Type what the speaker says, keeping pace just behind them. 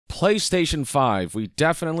PlayStation 5. We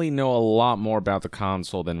definitely know a lot more about the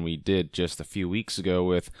console than we did just a few weeks ago,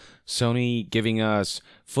 with Sony giving us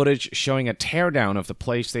footage showing a teardown of the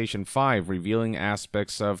PlayStation 5, revealing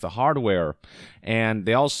aspects of the hardware. And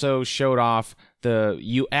they also showed off the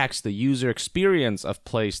UX, the user experience of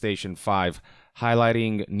PlayStation 5,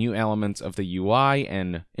 highlighting new elements of the UI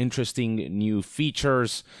and interesting new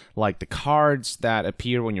features like the cards that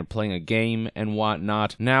appear when you're playing a game and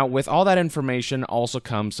whatnot. Now, with all that information also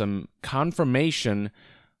comes some confirmation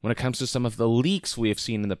when it comes to some of the leaks we have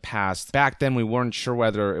seen in the past. Back then, we weren't sure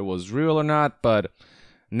whether it was real or not, but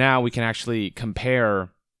now we can actually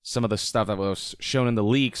compare some of the stuff that was shown in the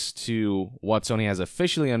leaks to what Sony has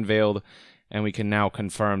officially unveiled, and we can now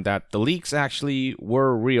confirm that the leaks actually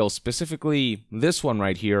were real, specifically this one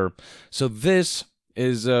right here. So this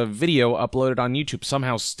is a video uploaded on YouTube,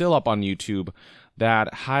 somehow still up on YouTube,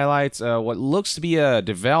 that highlights what looks to be a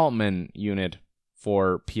development unit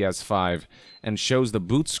for PS5 and shows the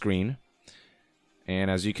boot screen.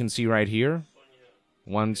 And as you can see right here,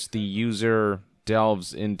 once the user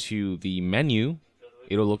delves into the menu,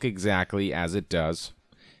 it'll look exactly as it does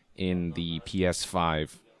in the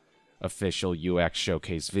PS5 official UX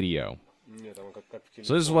showcase video.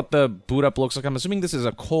 So this is what the boot up looks like. I'm assuming this is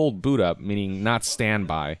a cold boot up, meaning not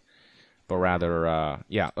standby, but rather,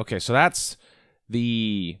 yeah, okay, so that's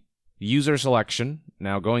the user selection.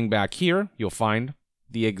 Now going back here, you'll find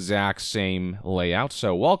the exact same layout.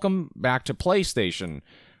 So welcome back to PlayStation.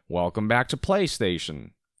 Welcome back to PlayStation.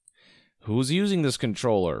 Who's using this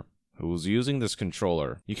controller? Who's using this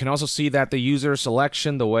controller? You can also see that the user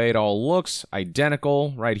selection, the way it all looks,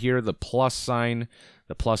 identical. Right here, the plus sign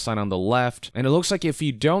on the left. And it looks like if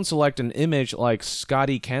you don't select an image like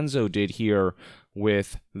Scotty Kenzo did here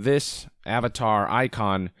with this avatar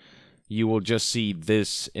icon, you will just see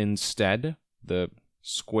this instead, the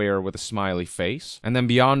square with a smiley face. And then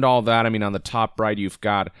beyond all that, I mean, on the top right, you've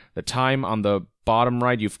got the time. On the bottom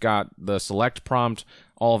right, you've got the select prompt.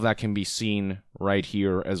 All of that can be seen right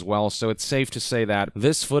here as well. So it's safe to say that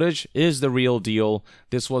this footage is the real deal.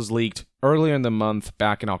 This was leaked earlier in the month,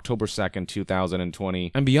 back in October 2nd,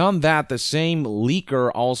 2020. And beyond that, the same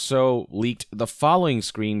leaker also leaked the following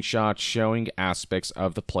screenshot showing aspects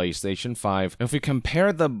of the PlayStation 5. If we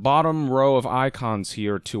compare the bottom row of icons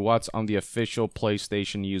here to what's on the official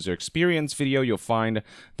PlayStation user experience video, you'll find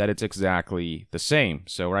that it's exactly the same.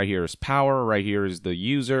 So right here is power, right here is the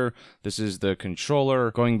user, this is the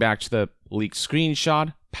controller. Going back to the leaked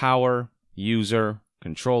screenshot, power, user,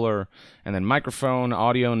 controller, and then microphone,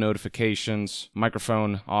 audio, notifications,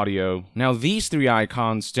 microphone, audio. Now these three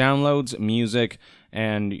icons, downloads, music,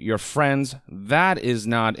 and your friends, that is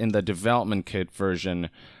not in the development kit version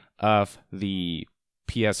of the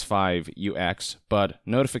PS5 UX, but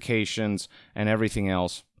notifications and everything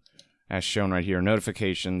else, as shown right here,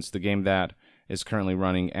 notifications, the game that is currently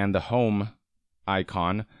running, and the home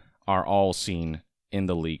icon are all seen in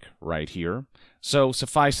the leak right here. So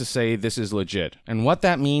suffice to say, this is legit. And what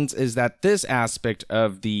that means is that this aspect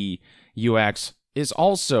of the UX is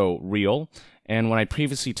also real. And when I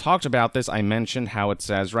previously talked about this, I mentioned how it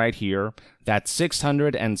says right here that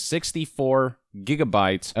 664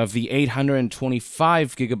 gigabytes of the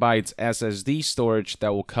 825 gigabytes SSD storage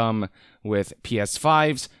that will come with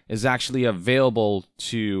PS5s is actually available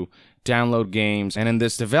to download games, and in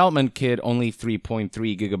this development kit, only 3.3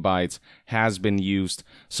 gigabytes has been used.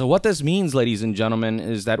 So what this means, ladies and gentlemen,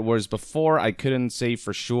 is that whereas before I couldn't say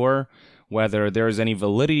for sure whether there is any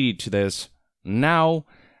validity to this, now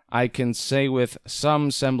I can say with some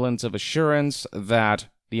semblance of assurance that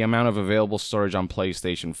the amount of available storage on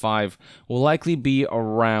PlayStation 5 will likely be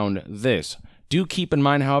around this. Do keep in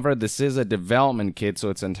mind, however, this is a development kit, so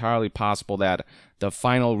it's entirely possible that the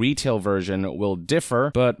final retail version will differ.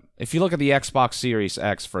 But if you look at the Xbox Series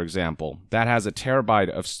X, for example, that has a terabyte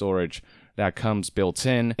of storage that comes built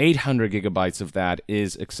in. 800 gigabytes of that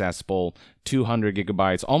is accessible. 200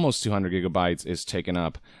 gigabytes, almost 200 gigabytes, is taken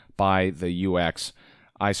up by the UX.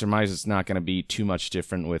 I surmise it's not going to be too much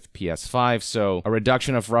different with PS5, so a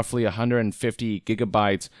reduction of roughly 150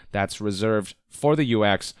 gigabytes that's reserved for the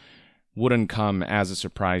UX wouldn't come as a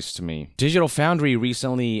surprise to me. Digital Foundry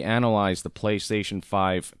recently analyzed the PlayStation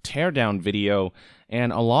 5 teardown video,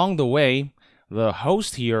 and along the way, the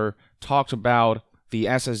host here talked about the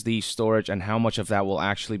SSD storage and how much of that will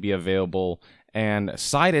actually be available, and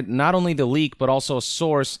cited not only the leak, but also a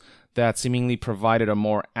source that seemingly provided a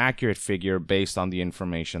more accurate figure based on the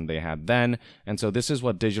information they had then. And so this is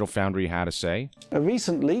what Digital Foundry had to say. A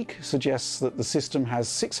recent leak suggests that the system has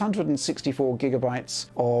 664 gigabytes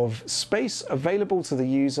of space available to the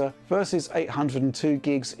user versus 802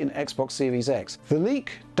 gigs in Xbox Series X. The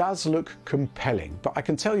leak does look compelling, but I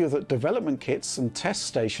can tell you that development kits and test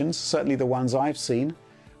stations, certainly the ones I've seen,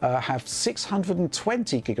 have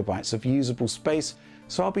 620 gigabytes of usable space.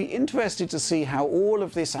 So I'll be interested to see how all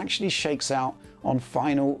of this actually shakes out on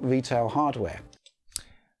final retail hardware.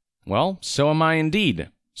 Well, so am I indeed.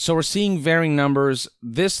 So we're seeing varying numbers.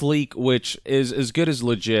 This leak, which is as good as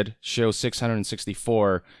legit, shows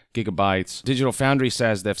 664 gigabytes. Digital Foundry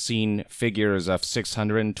says they've seen figures of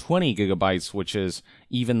 620 gigabytes, which is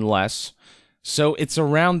even less. So it's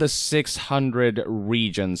around the 600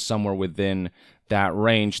 region, somewhere within that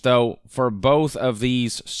range. Though for both of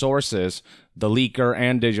these sources, the leaker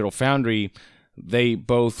and Digital Foundry, they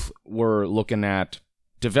both were looking at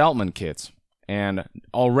development kits. And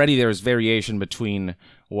already there's variation between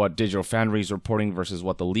what Digital Foundry is reporting versus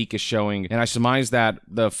what the leak is showing. And I surmise that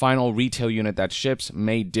the final retail unit that ships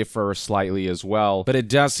may differ slightly as well. But it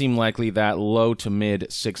does seem likely that low to mid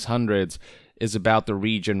 600s is about the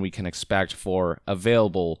region we can expect for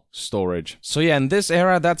available storage. So yeah, in this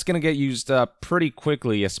era, that's going to get used up pretty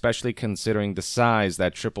quickly, especially considering the size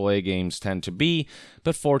that AAA games tend to be.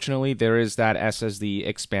 But fortunately, there is that SSD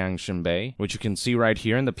expansion bay, which you can see right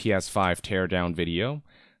here in the PS5 teardown video.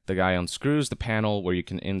 The guy unscrews the panel where you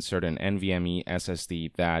can insert an NVMe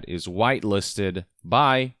SSD that is whitelisted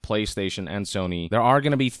by PlayStation and Sony. There are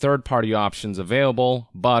going to be third-party options available,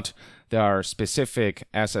 but there are specific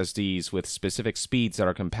SSDs with specific speeds that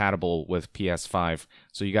are compatible with PS5,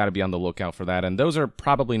 so you got to be on the lookout for that. And those are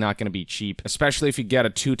probably not going to be cheap, especially if you get a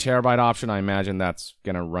 2 terabyte option. I imagine that's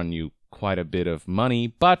going to run you quite a bit of money,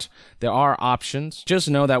 but there are options. Just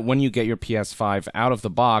know that when you get your PS5 out of the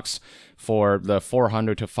box for the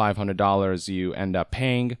 $400 to $500 you end up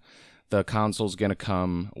paying, the console's going to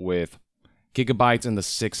come with gigabytes in the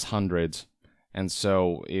 600s. And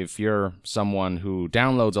so if you're someone who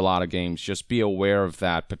downloads a lot of games, just be aware of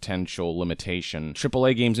that potential limitation.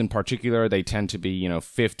 AAA games in particular, they tend to be,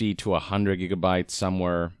 50 to 100 gigabytes,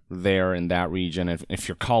 somewhere there in that region. If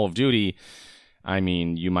you're Call of Duty, I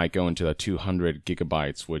mean, you might go into the 200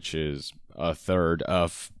 gigabytes, which is a third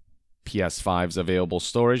of PS5's available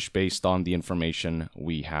storage based on the information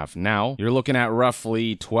we have now. You're looking at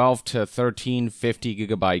roughly 12 to 13 50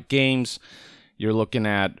 gigabyte games. You're looking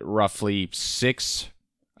at roughly 6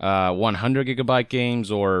 100 gigabyte games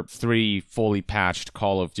or 3 fully patched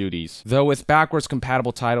Call of Duties. Though with backwards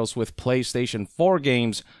compatible titles with PlayStation 4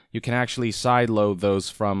 games, you can actually sideload those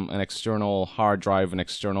from an external hard drive, an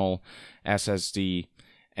external SSD,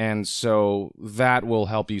 and so that will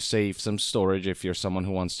help you save some storage if you're someone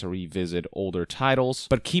who wants to revisit older titles.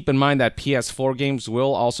 But keep in mind that PS4 games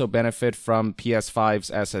will also benefit from PS5's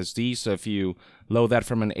SSD, so if you load that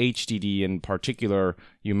from an HDD in particular,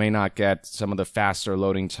 you may not get some of the faster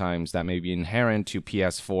loading times that may be inherent to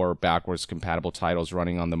PS4 backwards compatible titles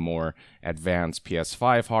running on the more advanced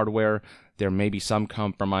PS5 hardware. There may be some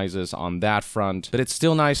compromises on that front, but it's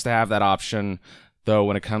still nice to have that option. Though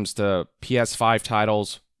when it comes to PS5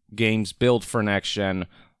 titles, games built for next gen,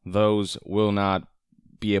 those will not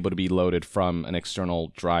be able to be loaded from an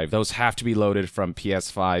external drive. Those have to be loaded from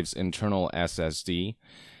PS5's internal SSD.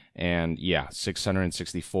 And yeah,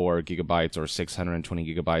 664 gigabytes or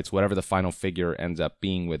 620 gigabytes, whatever the final figure ends up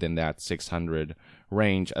being within that 600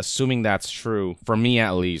 range. Assuming that's true, for me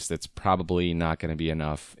at least, it's probably not going to be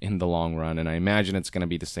enough in the long run. And I imagine it's going to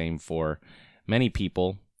be the same for many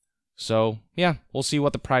people. So yeah, we'll see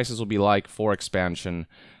what the prices will be like for expansion.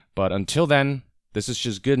 But until then, this is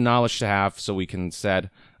just good knowledge to have so we can set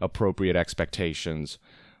appropriate expectations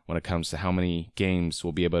when it comes to how many games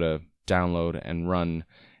we'll be able to download and run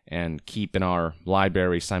and keep in our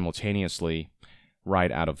library simultaneously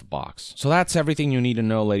right out of the box. So that's everything you need to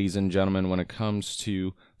know, ladies and gentlemen, when it comes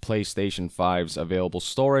to PlayStation 5's available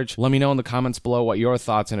storage. Let me know in the comments below what your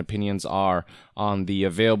thoughts and opinions are on the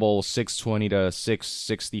available 620 to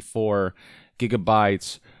 664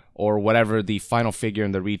 gigabytes or whatever the final figure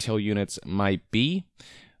in the retail units might be.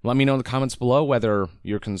 Let me know in the comments below whether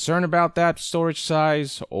you're concerned about that storage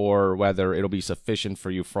size or whether it'll be sufficient for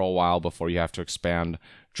you for a while before you have to expand.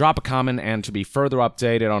 Drop a comment, and to be further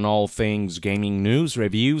updated on all things gaming news,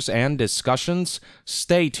 reviews, and discussions,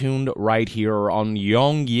 stay tuned right here on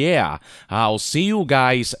Young Yeah. I'll see you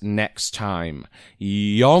guys next time.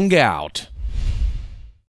 Young out.